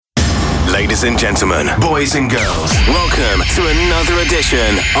Ladies and gentlemen, boys and girls, welcome to another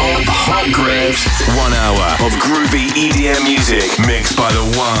edition of Hot Grooves. 1 hour of groovy EDM music mixed by the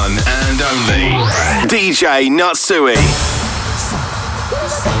one and only DJ Natsuj.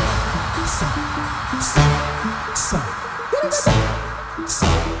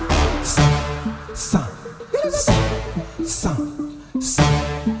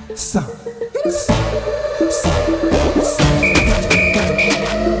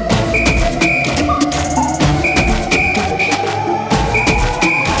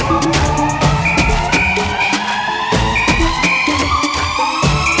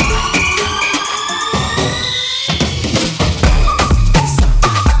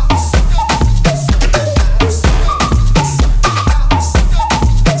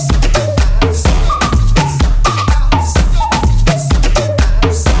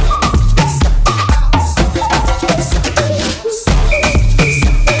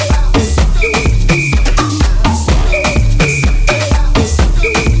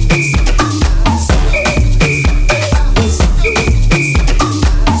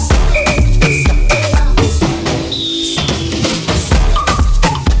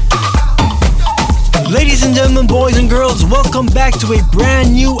 Welcome back to a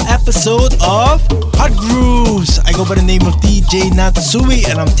brand new episode of Hot Grooves. I go by the name of DJ Natsuj,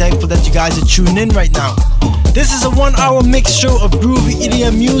 and I'm thankful that you guys are tuning in right now. This is a 1 hour mix show of groovy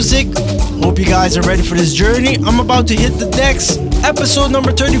EDM music. Hope you guys are ready for this journey. I'm about to hit the decks. Episode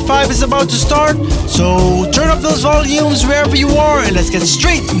number 35 is about to start, so turn up those volumes wherever you are, and let's get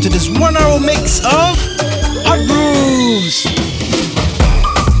straight into this 1 hour mix of Hot Grooves.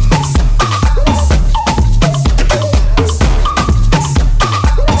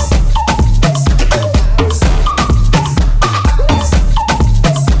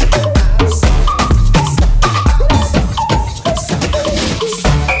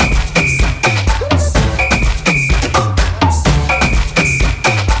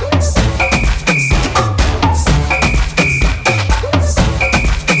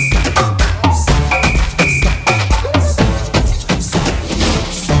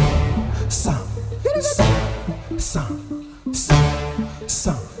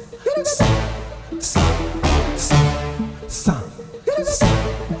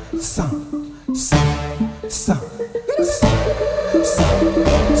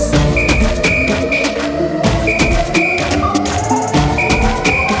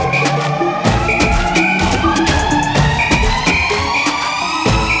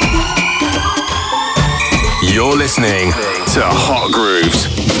 You're listening to Hot Grooves.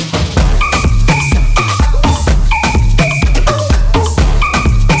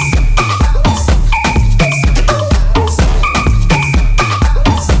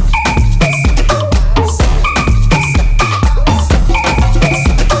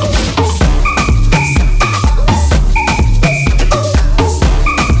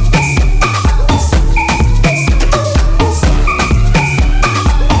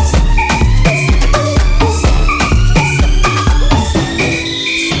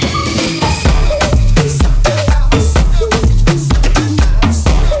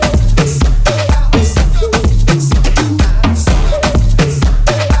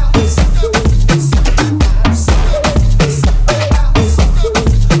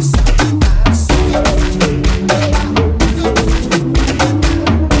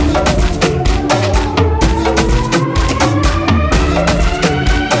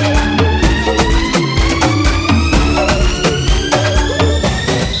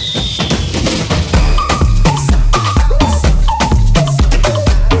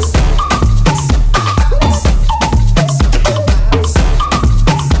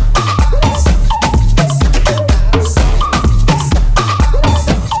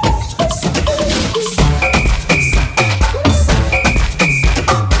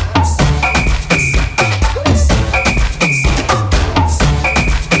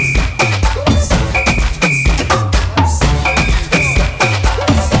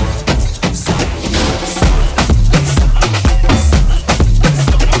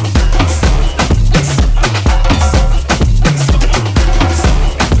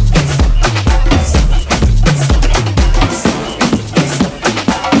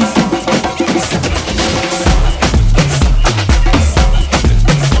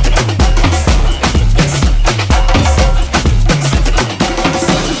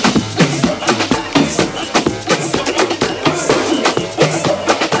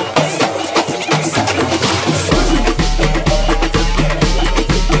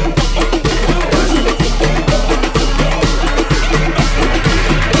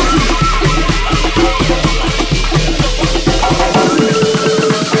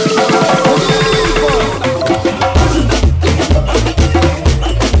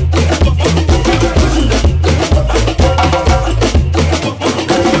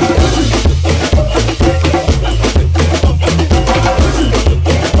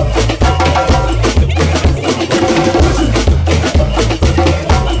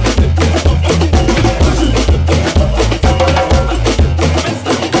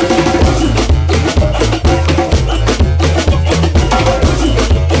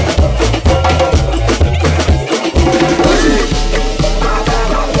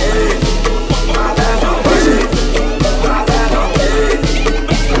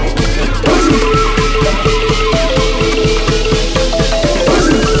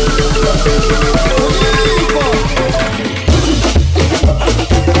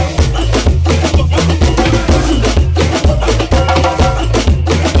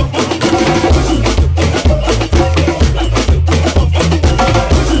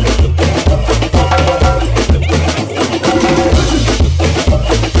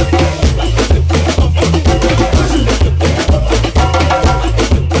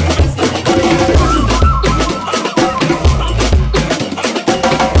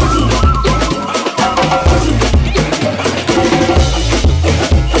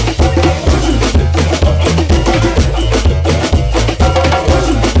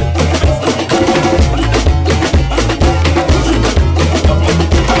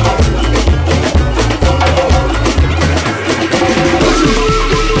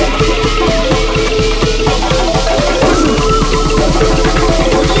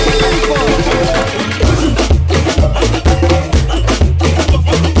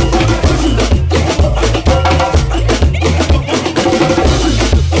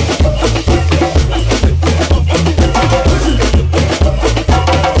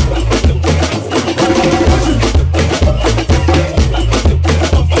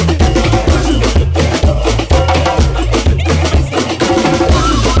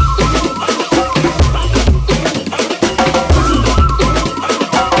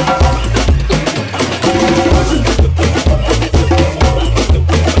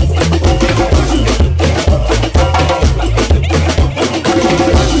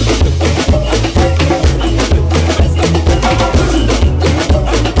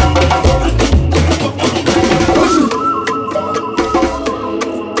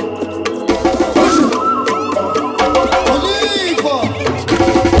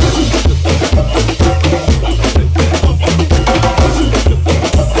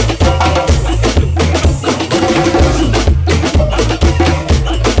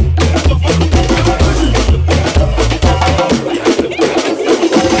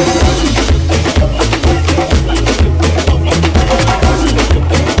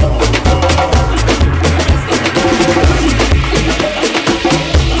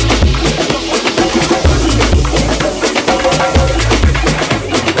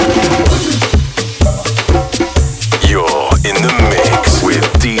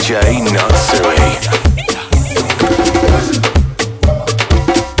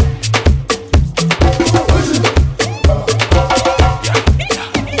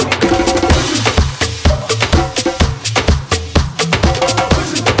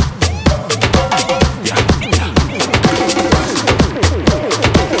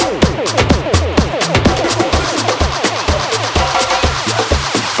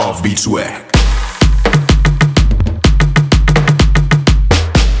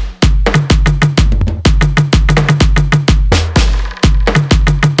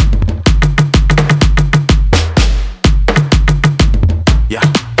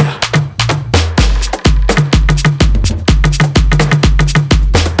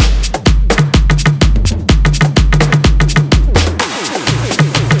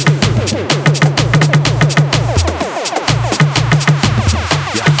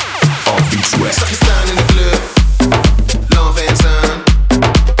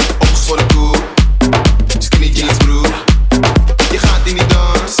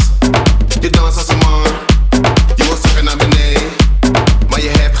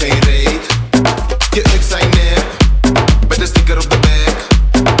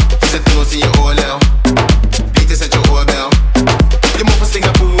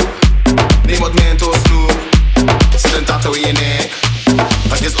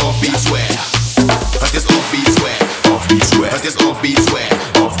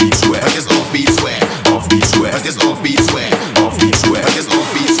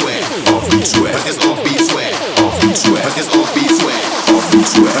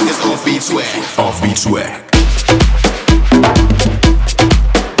 Offbeat swag.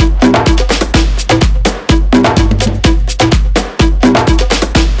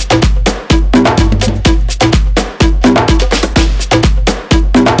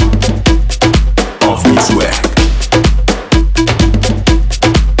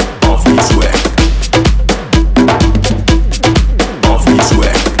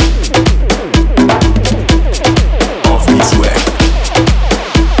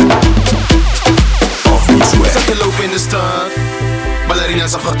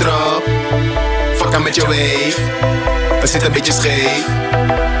 Ballerina's afgetrapt. Fuck aan met je wave. Het zit een beetje scheef.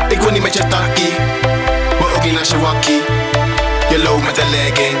 Ik wil niet met je takkie, maar ook niet naast je wakkie. Je loopt met een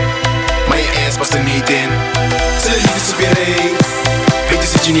legging, maar je ass past er niet in. Zet het liefdes op je reet. Beter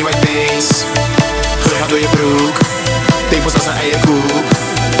zit je niet bij beens. Geur gaat door je broek. Tepels als een eierkoek.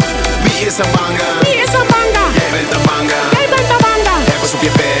 Wie is een banga? Wie is een banga? Jij bent een banga. Jij bent een banga. Ergens op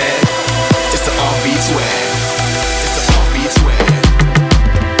je bed. Het is de offbeat swag. Het is de offbeat swag.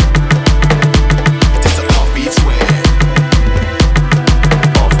 Het is de offbeat swag.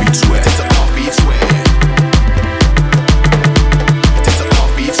 Offbeat swag. Het is de offbeat swag. Het is de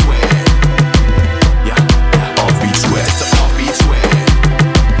offbeat swag. Ja, offbeat swag. Het is de offbeat swag.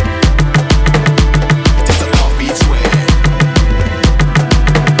 Het is de offbeat swag.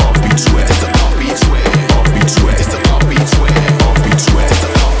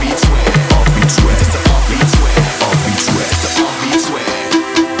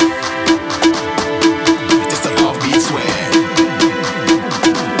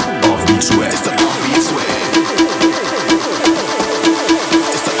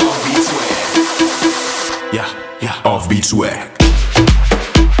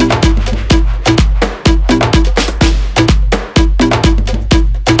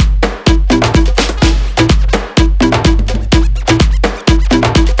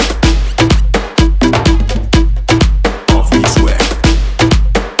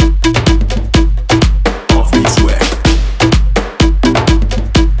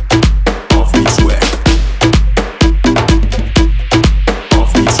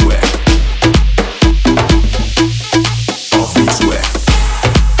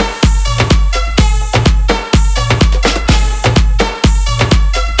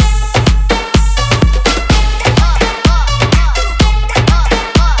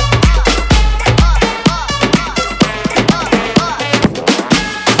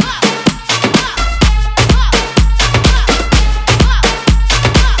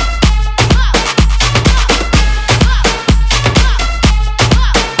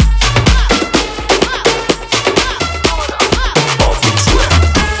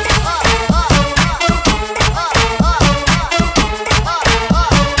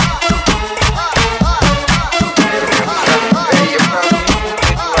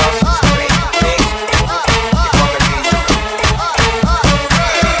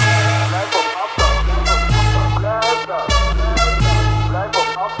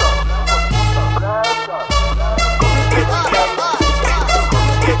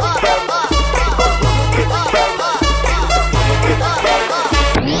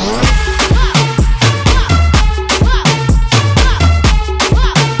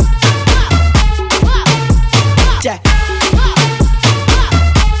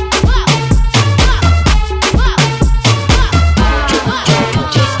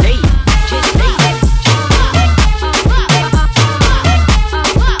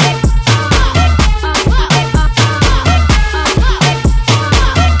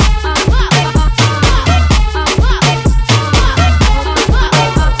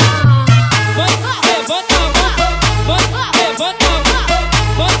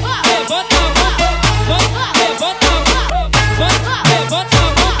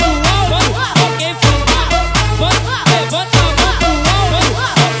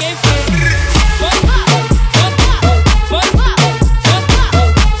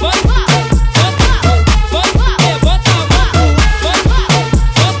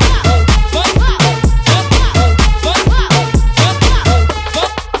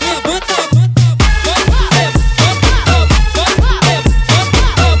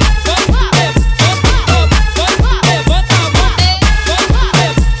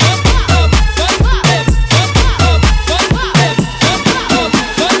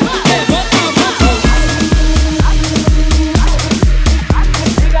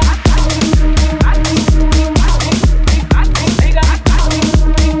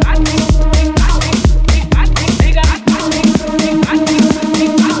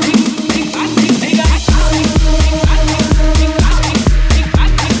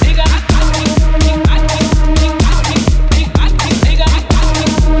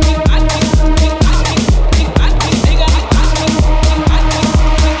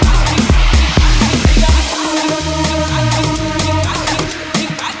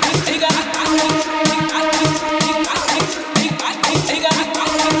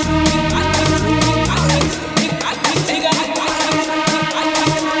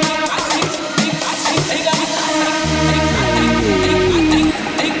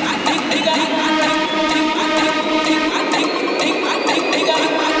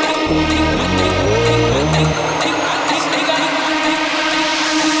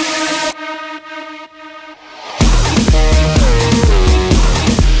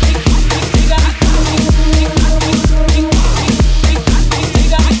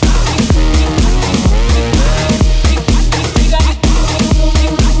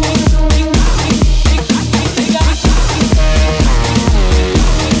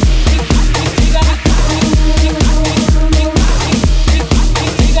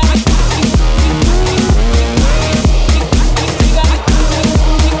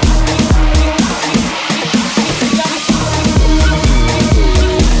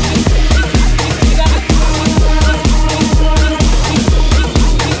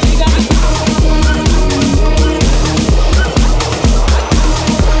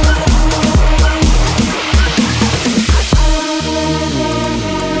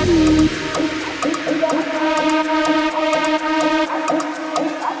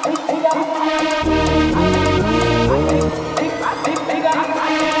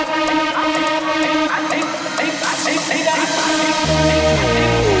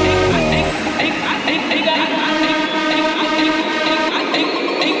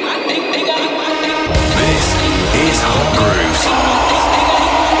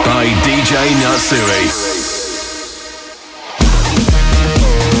 Natsui.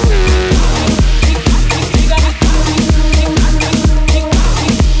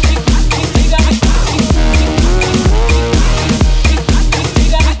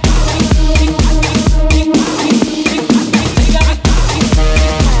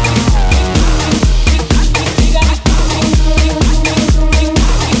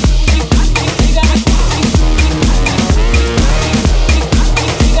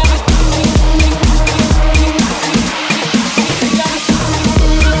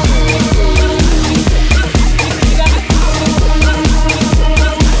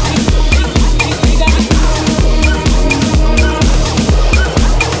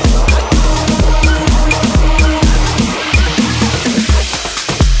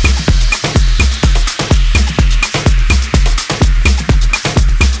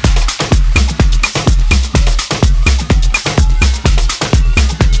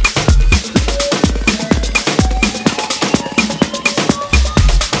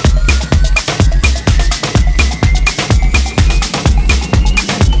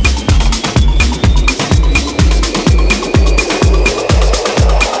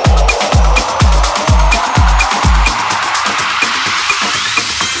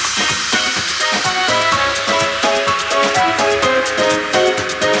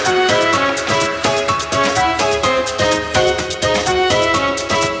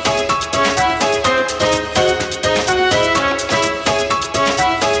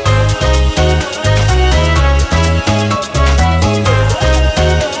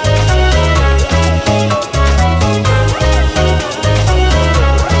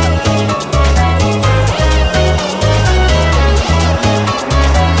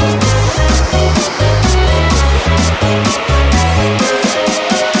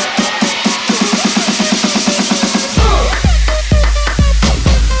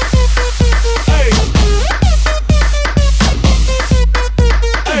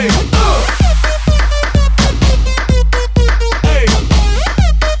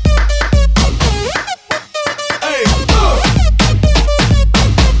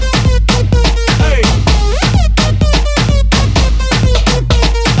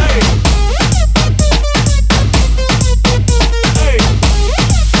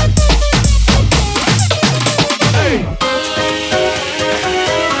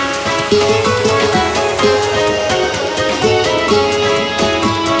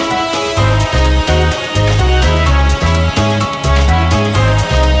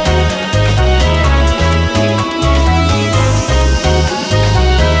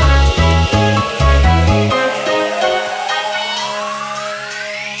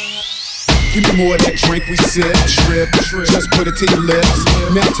 More of that drink we sip, trip, just put it to your lips.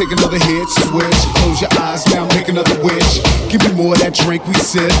 Now take another hit, switch, close your eyes, now make another wish. Give me more of that drink we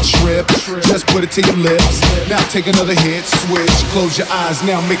sip, trip, just put it to your lips. Now take another hit, switch, close your eyes,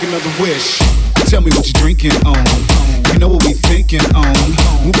 now make another wish. Tell me what you're drinking on. You know what we thinking on.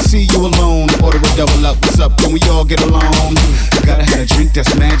 When we see you alone, order a double up. What's up? Can we all get along? Gotta have a drink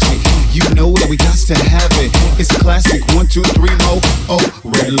that's magic. You know that we got to have it. It's a classic. 1, 2, 3, mo. Oh,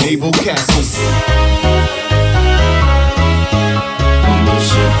 red label Cassis.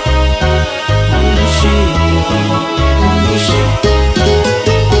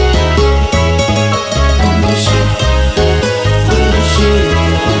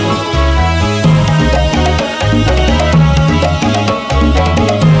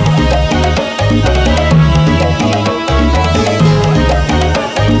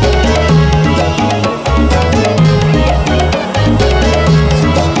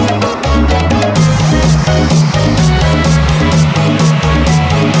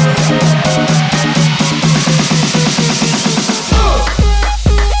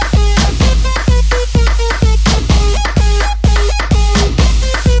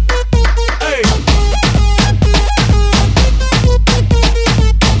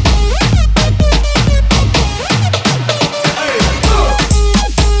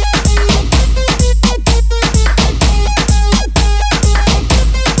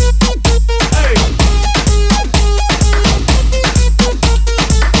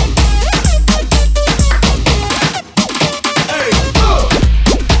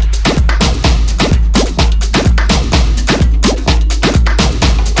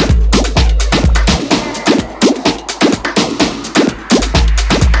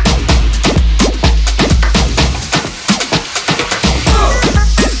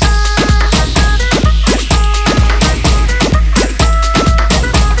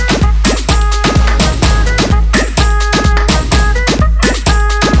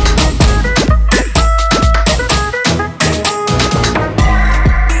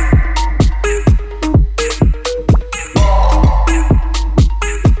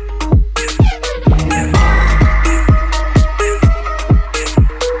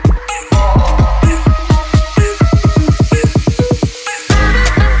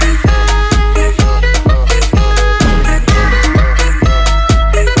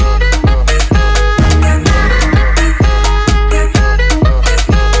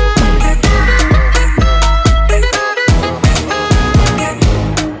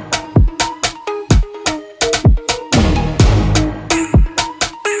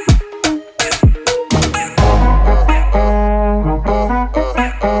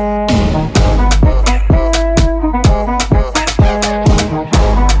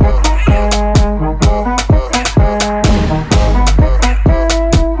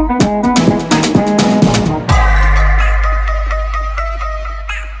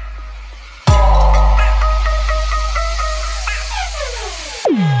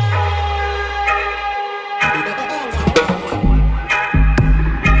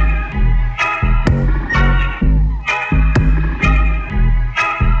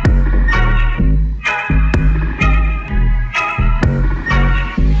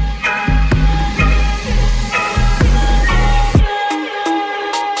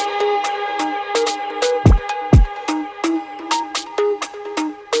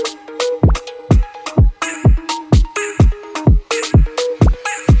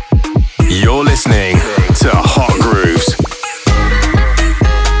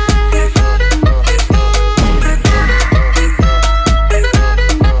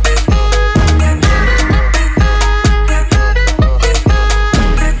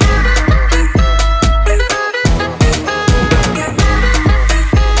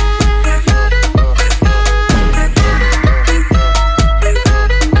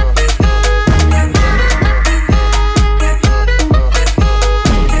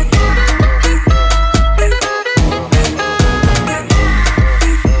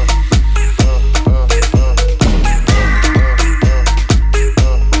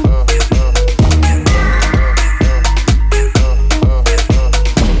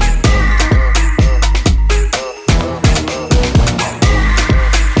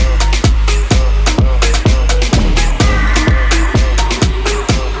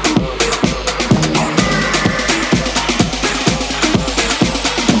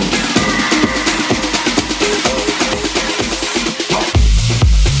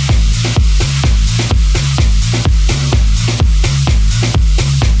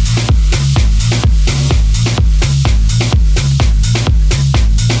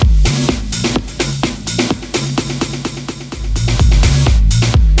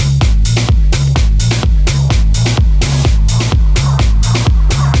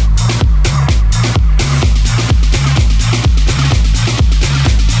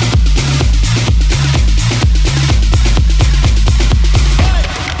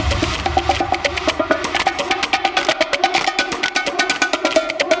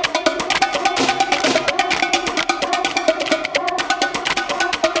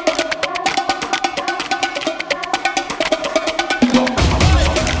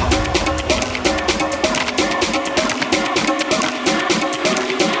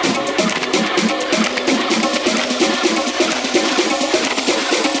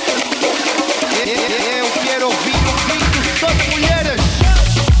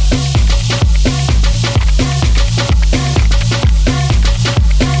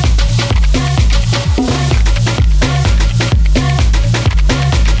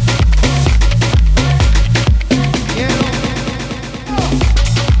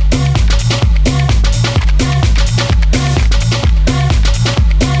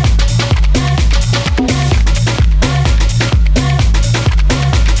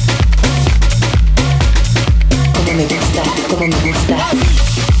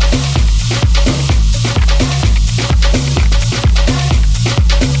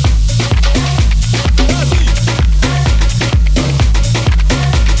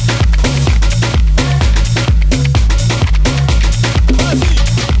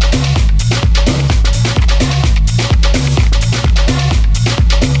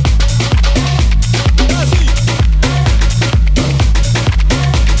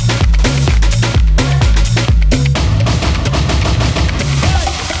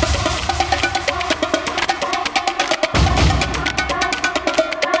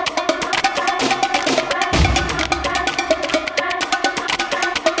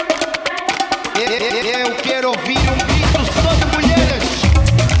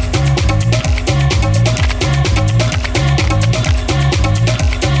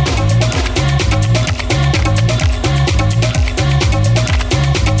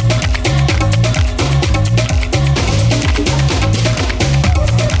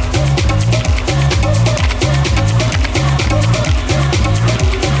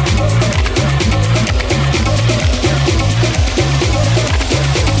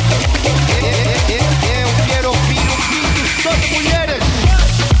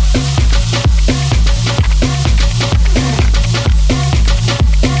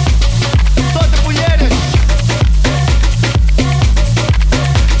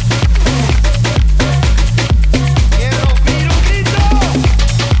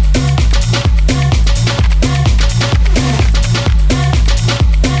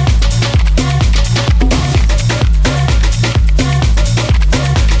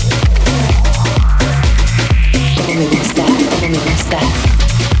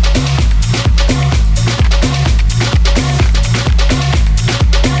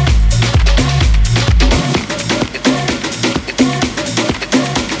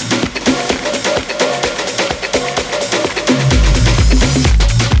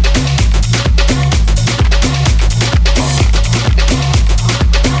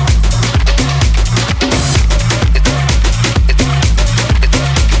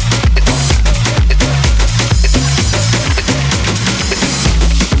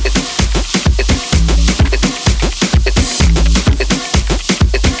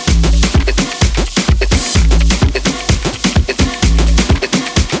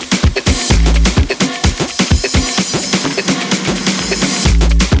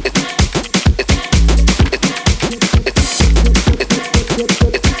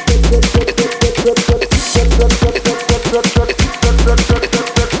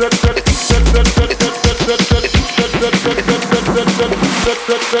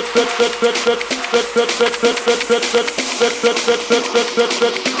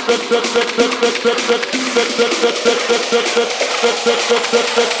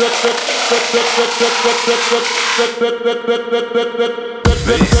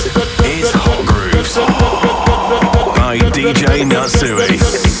 This is Hot Grooves by DJ Natsuj.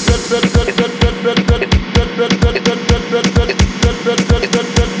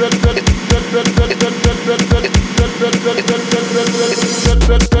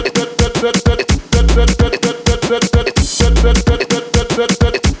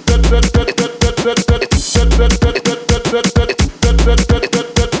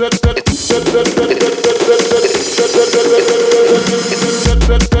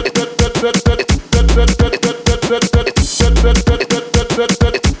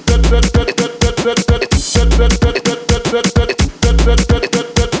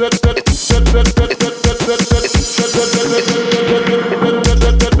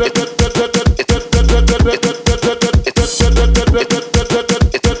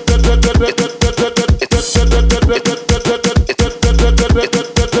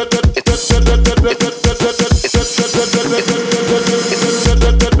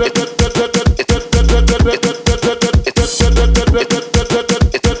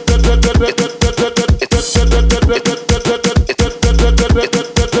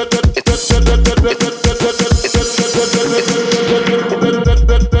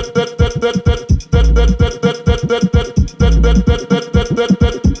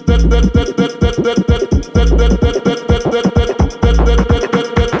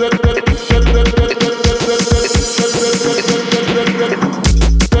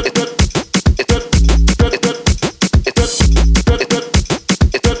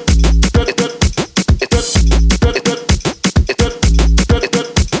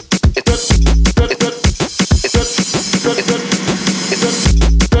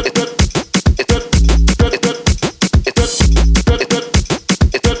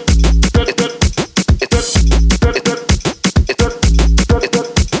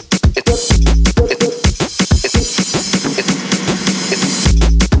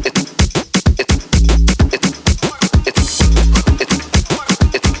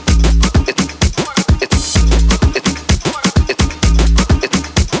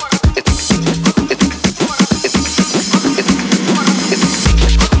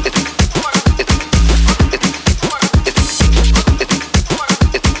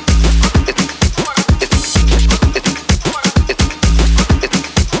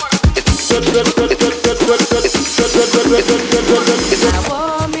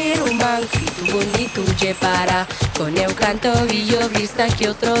 Con eu canto e eu vista que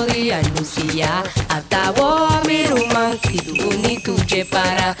outro dia anuncia. Atavo miruman e tu bonito te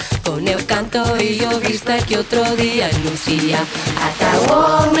para. Con eu canto e eu vista que outro dia anuncia.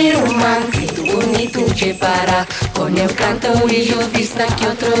 Atavo miruman e tu bonito te para. Con eu canto e eu vista que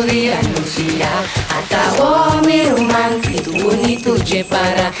outro dia anuncia. Atavo miruman e tu bonito te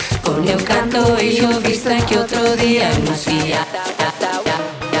para. Con eu canto e eu vista que outro dia anuncia.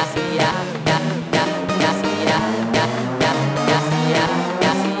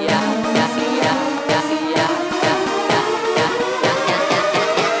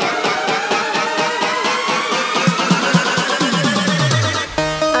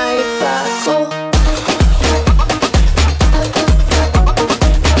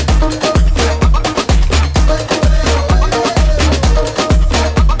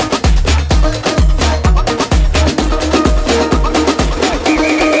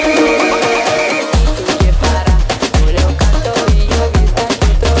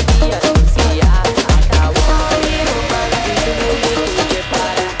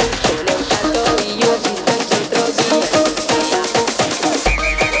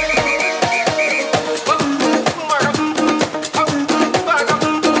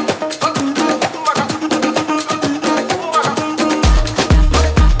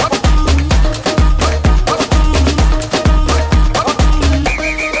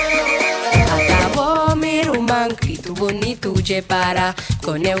 mancrito bonito de para.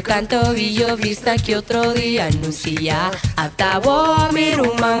 Con eu canto e eu vista que outro dia anuncia. Até o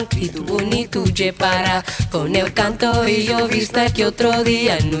meu mancrito bonito de para. Com eu canto e eu vista que outro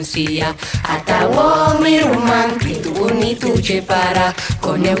dia anuncia. Até o meu mancrito bonito de para.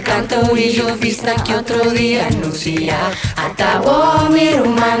 Com eu canto e eu vista que outro dia anuncia. Até o meu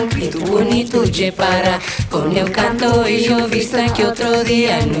mancrito bonito de para. Com eu canto e eu vista que outro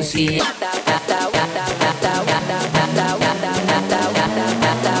dia anuncia.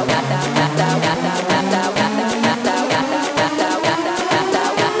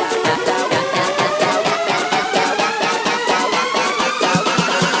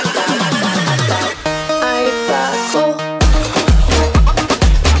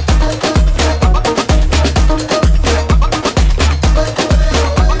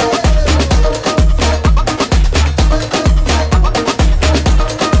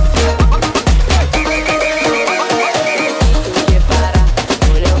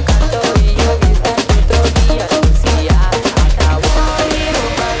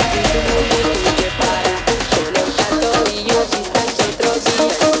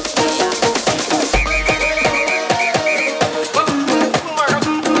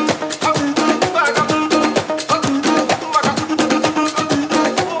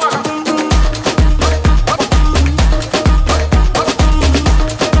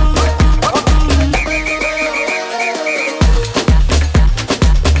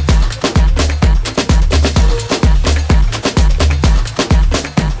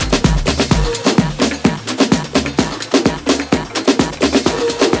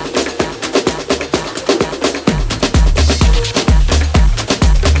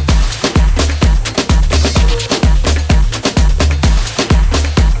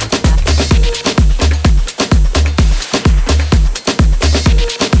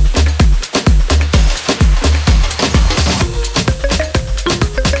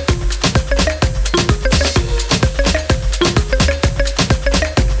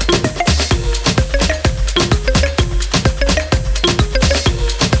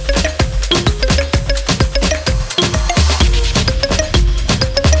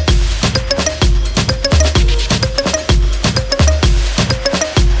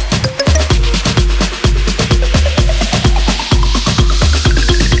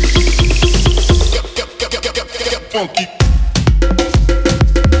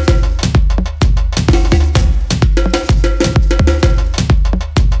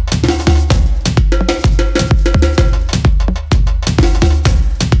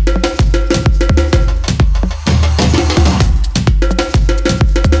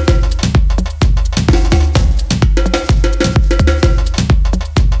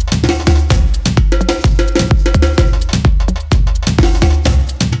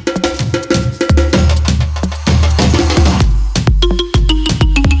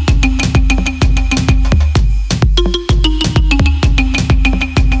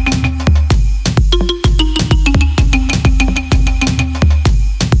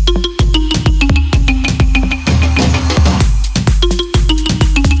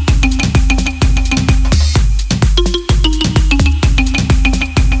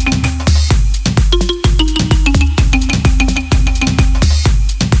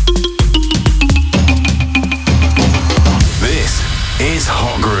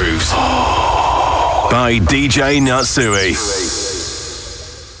 by DJ Natsuj.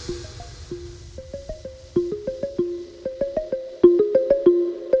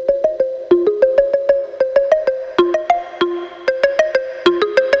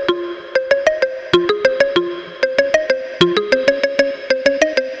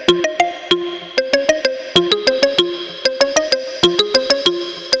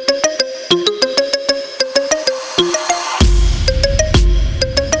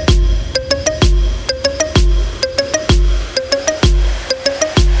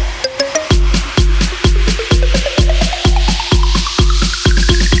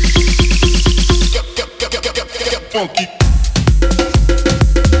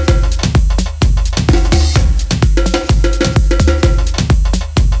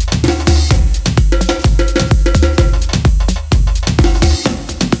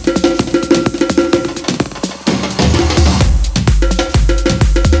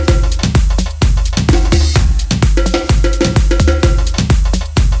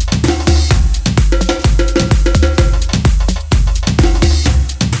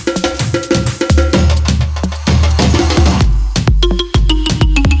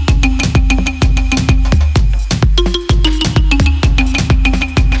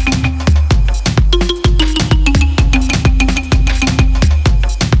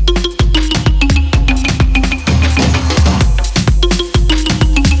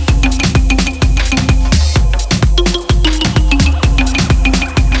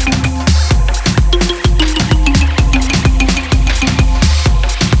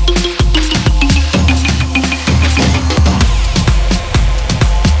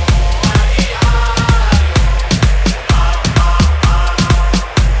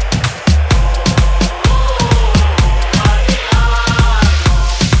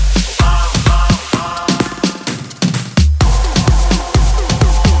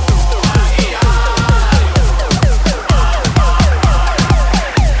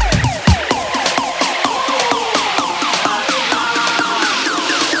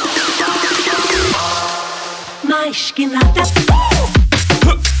 mais que nada.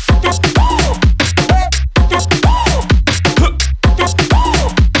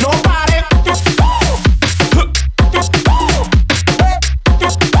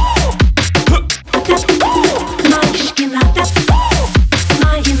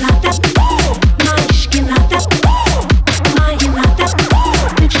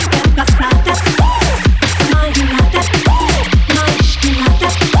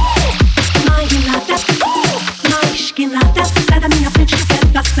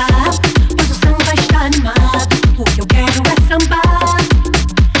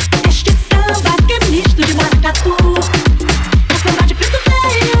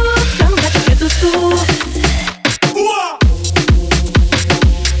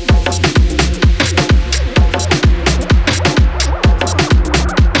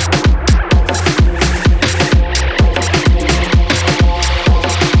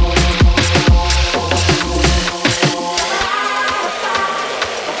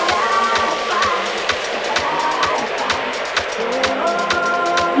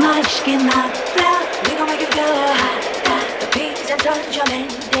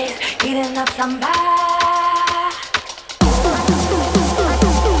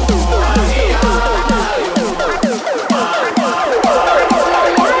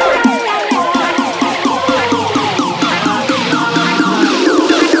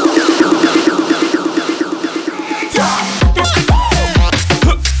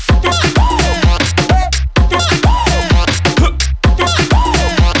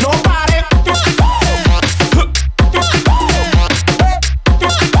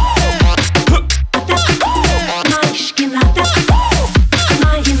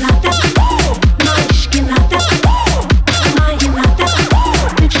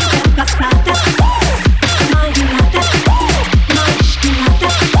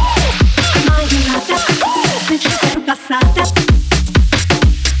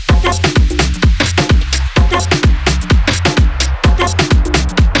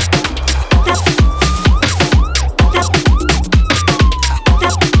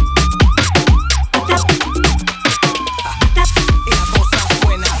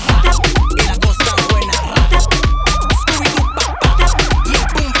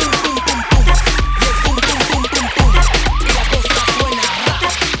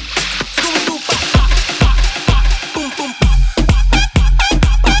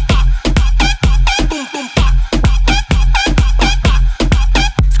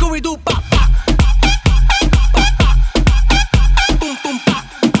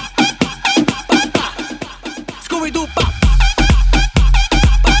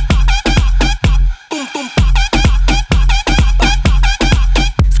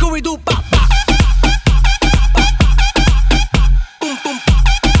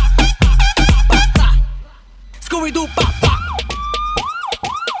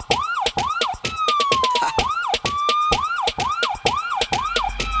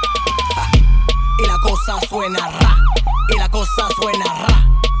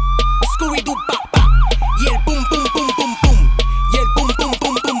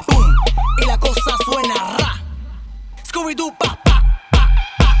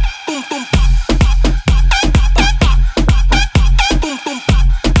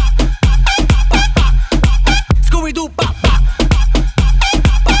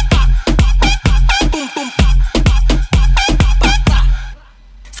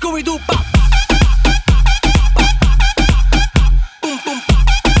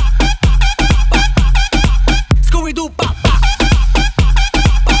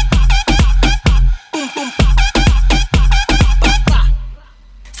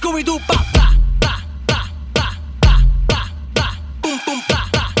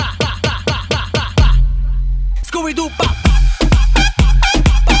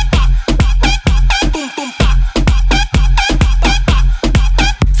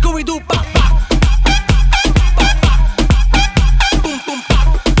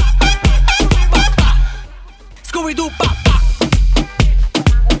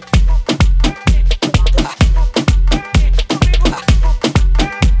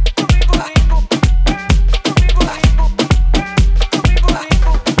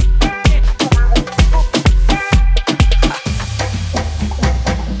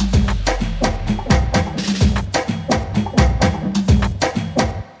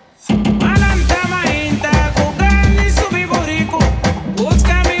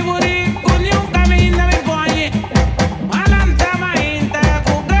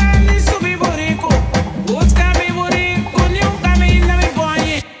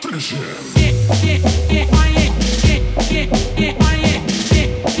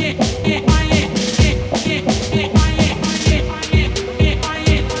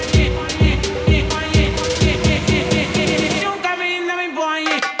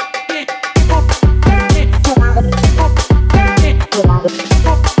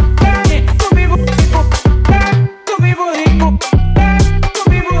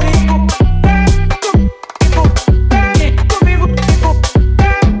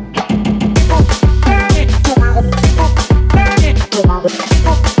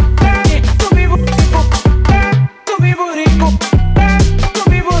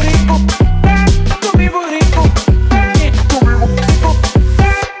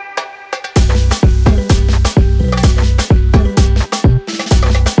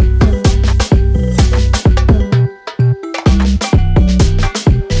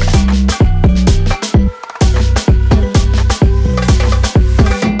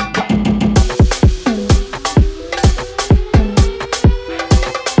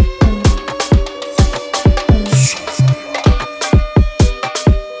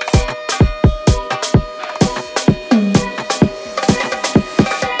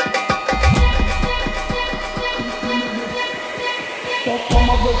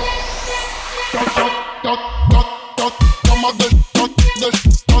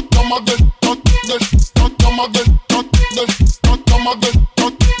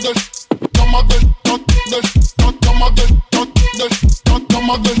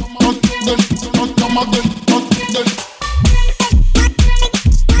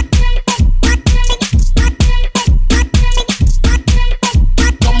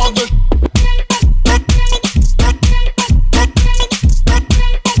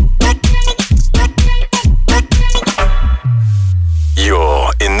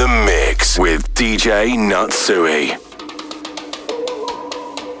 DJ Natsuj.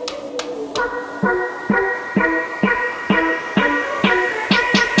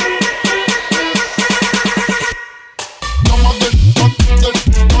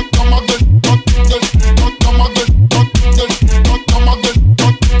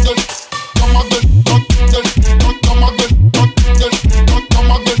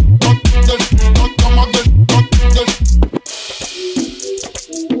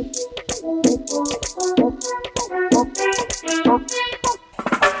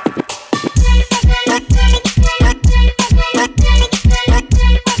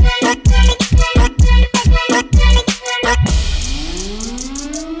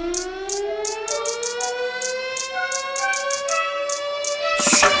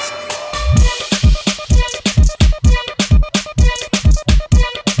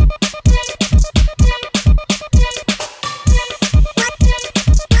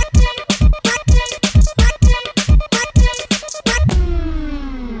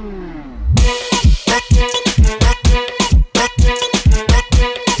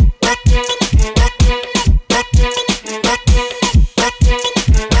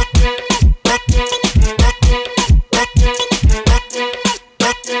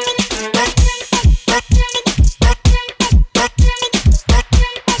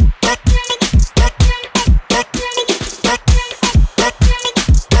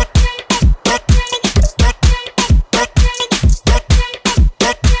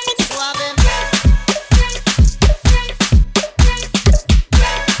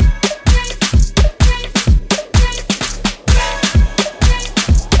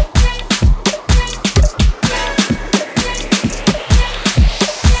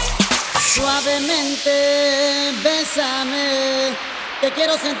 Bésame, que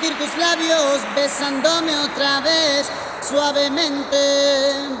quiero sentir tus labios besándome otra vez. Suavemente,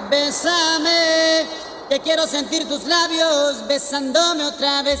 bésame, que quiero sentir tus labios besándome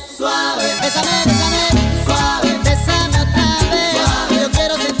otra vez. Suave, bésame, bésame, suave, bésame otra vez. Suave, yo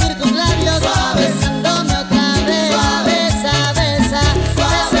quiero sentir tus labios suave, besándome otra vez. Suave, besa, besa,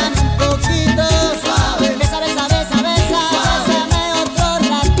 bésame un poquito. Suave, besa, besa, besa, besa, bésame otro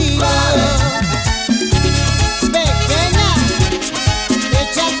ratito. Pequeña,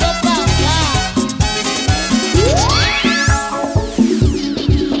 échate pa' acá.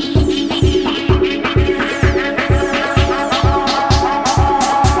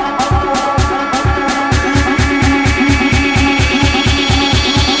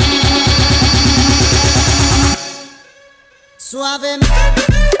 Suavemente.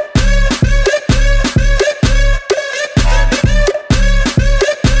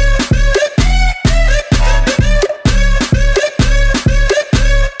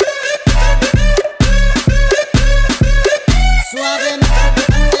 Suavemente.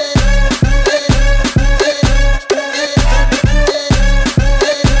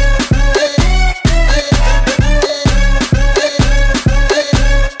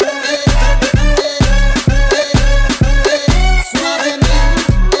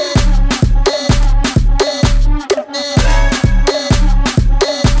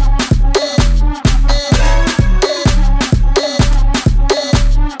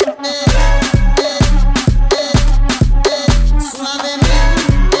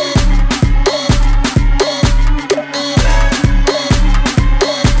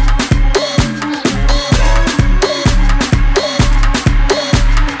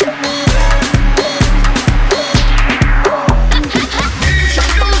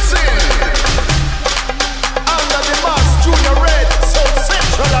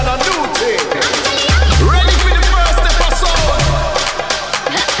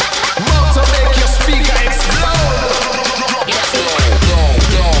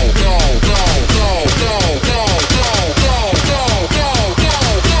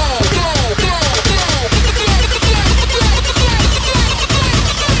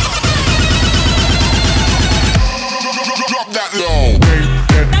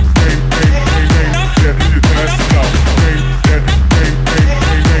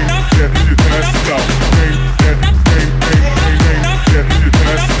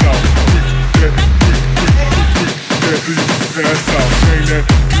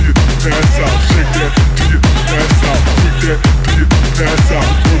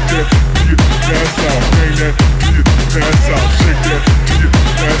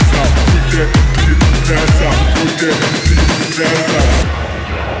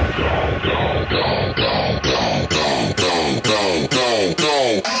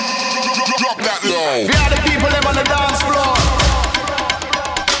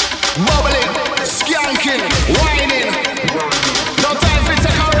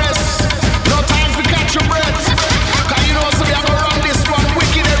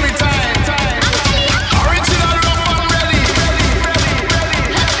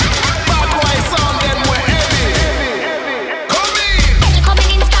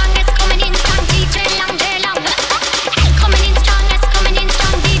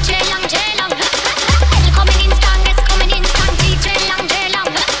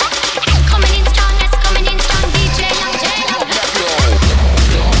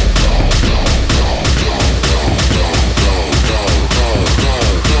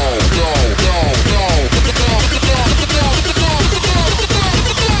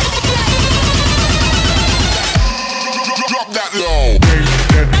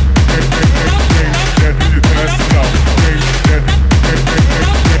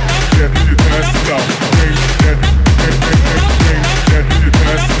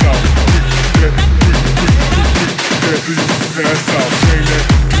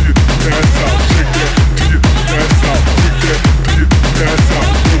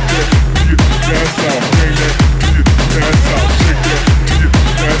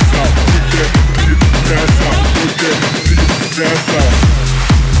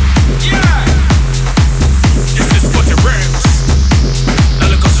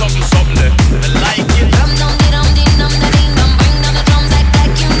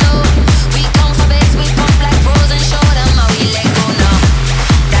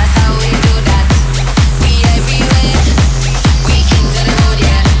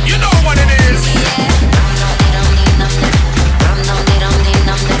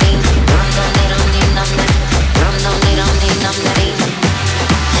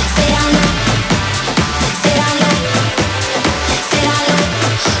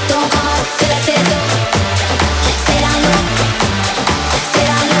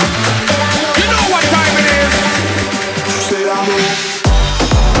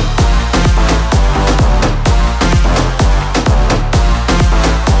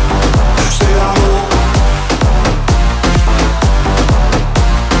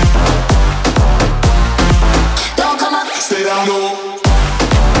 down low.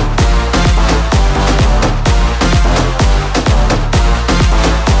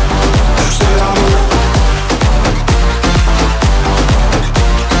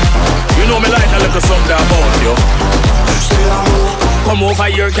 You know me like a little something about you. Come over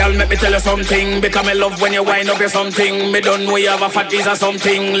here, girl, let me tell you something. Because me love when you wind up your something. Me don't know you have a fatties or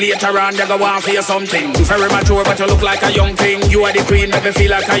something. Later on, you go want for you something. Very mature, but you look like a young thing. You are the queen, make me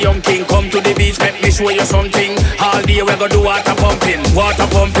feel like a young king. Come to the beach, let me show you something. All day we go do water pumping. Water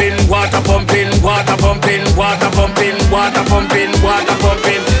pumping, water pumping, water pumping, water pumping, water pumping, water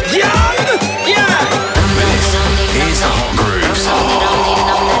pumping. Yeah, yeah. Here's the Hot Grooves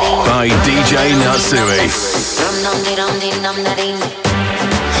by DJ Natsuj.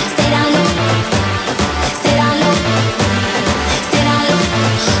 Stay down low, stay down low, stay down low.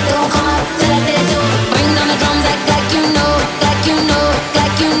 Don't come up till I say so. Bring down the drums like you know, like you know,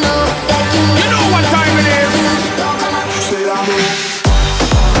 like you know, like you know. You know what time it is. Don't come up. Stay down low.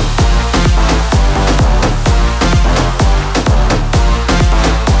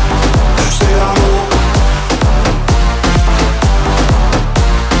 Stay down low.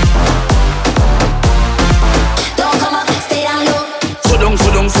 Don't come up, stay down low.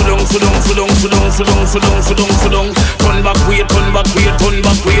 Sudong. Turn back way, turn back way, turn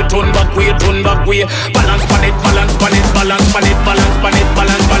back way, turn back way, turn back way. Balance pan it, balance pan it, balance pan it, balance pan it,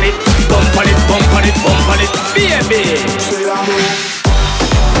 balance pan it. Bump on it, bump on it, bump on it, baby. Stay down low.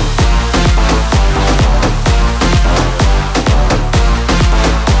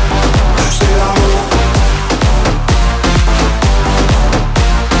 Stay down low.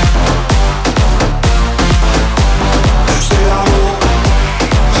 Stay down low.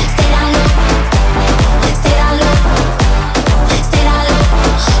 Stay down low, stay down low, stay down low.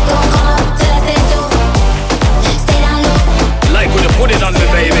 Don't come up till I say so. Stay down low, Like when you put it on me,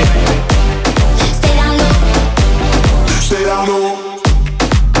 baby. stay down low. Stay down low.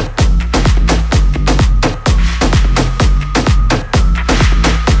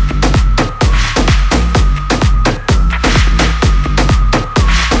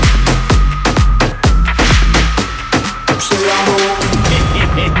 Stay down low.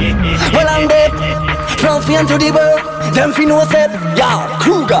 Well, I'm dead. Transparent to the world. Them fi know said, yeah,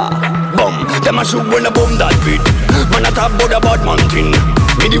 Kruger. Bum. Them a shoot when a bomb that beat. Man a talk about a bad man thing.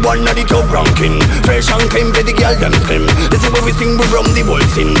 Me the one of the top ranking. Fresh and clean for the girl them scream. This is where we sing, we run the whole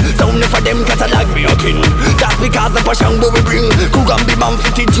scene. Sound for them catalog me a king. That's because the passion where we bring. Kruger be man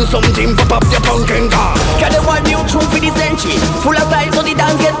fitted you something. Pop up your pumpkin car. Got the one new tune for the century. Full of style so the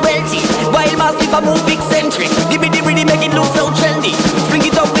dance get wealthy. While massive a move eccentric. Give me the really make it look so trendy. Bring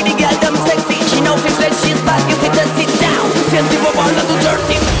it up with the girl them sexy. She know fix let she's back if it just sit down. Feel the rubber and the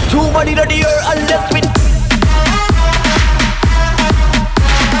dirty. Two body to the air and left with.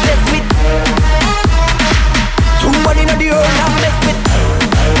 Left with. Two body to the air and left with.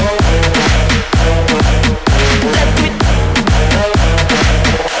 Left with.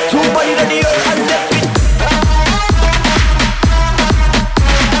 Two body to the air and left with.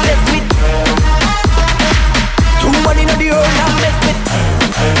 Left with. Two body to the air and left with.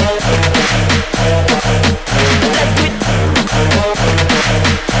 Left with.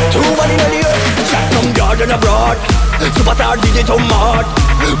 Two body to the air. Shot from garden abroad. Superstar DJ to mad.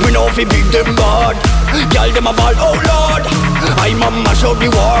 We know fi beat them bad. Girl them a ball, oh lord. I'm a mash out the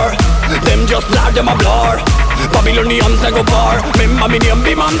war. Them just lad them a blur. Babylonians I go bar. Remember me name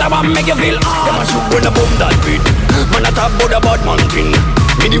be man that one make you feel hard. Them a shoot when a bomb that beat. Man a talk about a bad man thing.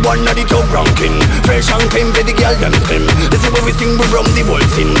 Me the one of the top ranking. Fresh and clean for the girl them scream. This is where we sing, we run the whole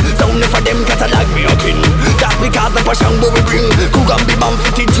scene. Sound for them catalog me a king. That's because the passion where we bring. Kruger be man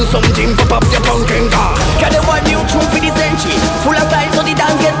fitted you something. Pop up your pumpkin car. Got the one new tune for the century. Full of style so the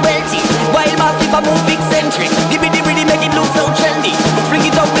dance get wealthy. While massive a move eccentric. Give me the really make it look so trendy. Bring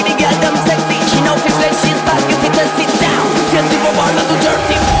it up with the girl them sexy. She know fix let she's back if it just sit down. Feel the rubber and the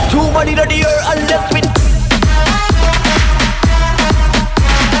dirty. Two body to the air and left with.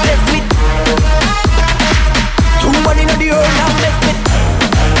 Left with. Two body to the air and left with.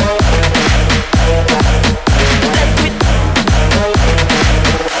 Left with.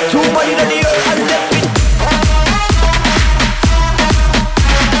 Two body to the air and left with.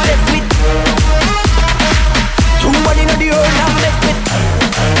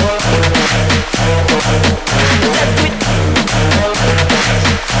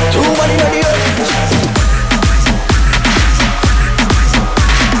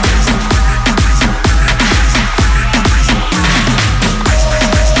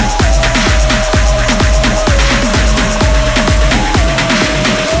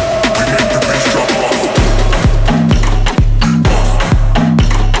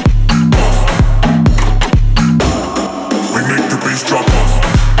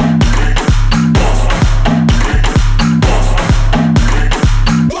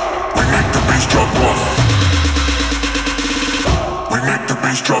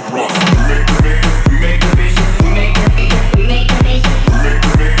 drop rough. Make the bass, make the bass, make the bass, make the bass, make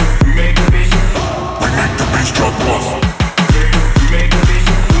the bass, make the bass. We make the bass drop rough. Make the bass, make the bass,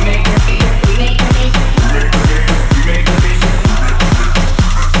 make the bass, make the bass, make the bass.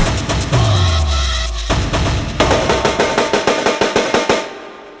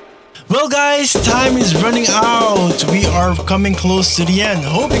 Well guys, time is running out. We are coming close to the end.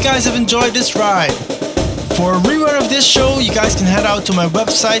 Hope you guys have enjoyed this ride. For a rerun of this show, you guys can head out to my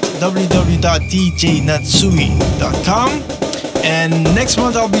website www.djnatsui.com, and next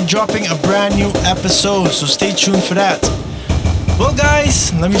month I'll be dropping a brand new episode, so stay tuned for that. Well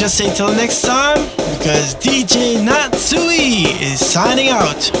guys, let me just say till next time, because DJ Natsui is signing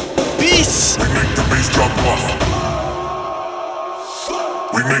out. Peace! We make the bass drop rough.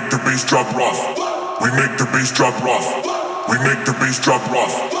 We make the bass drop rough. We make the bass drop rough. We make the bass drop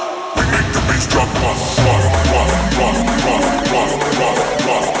rough. We make the bass drop rough. Rough, rough, rough, rough, rough, rough,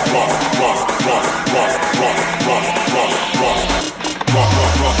 rough, rough, rough, rough, rough, rough, rough.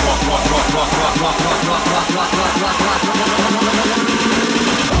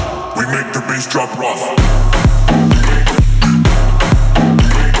 We make the bass drop rough.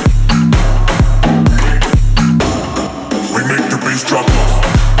 We make the bass drop rough.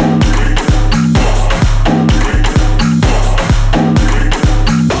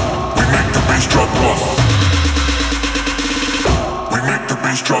 Drop rough. We make the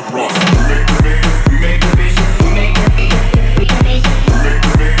bass drop rough. Make the bass, make the bass, make the bass, make the bass, make the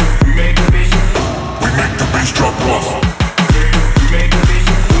bass, make the bass. We make the bass drop rough. Make the bass, make the bass,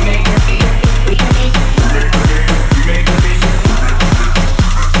 make the bass, make the bass, make the bass.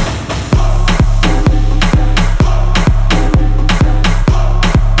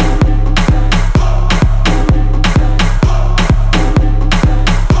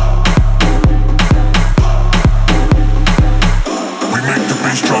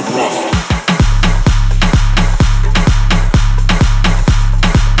 Drop rough.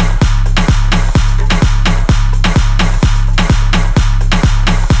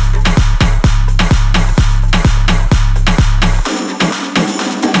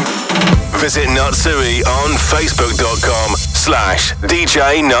 Visit Natsui on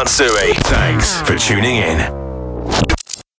Facebook.com/DJ Natsui. Thanks for tuning in.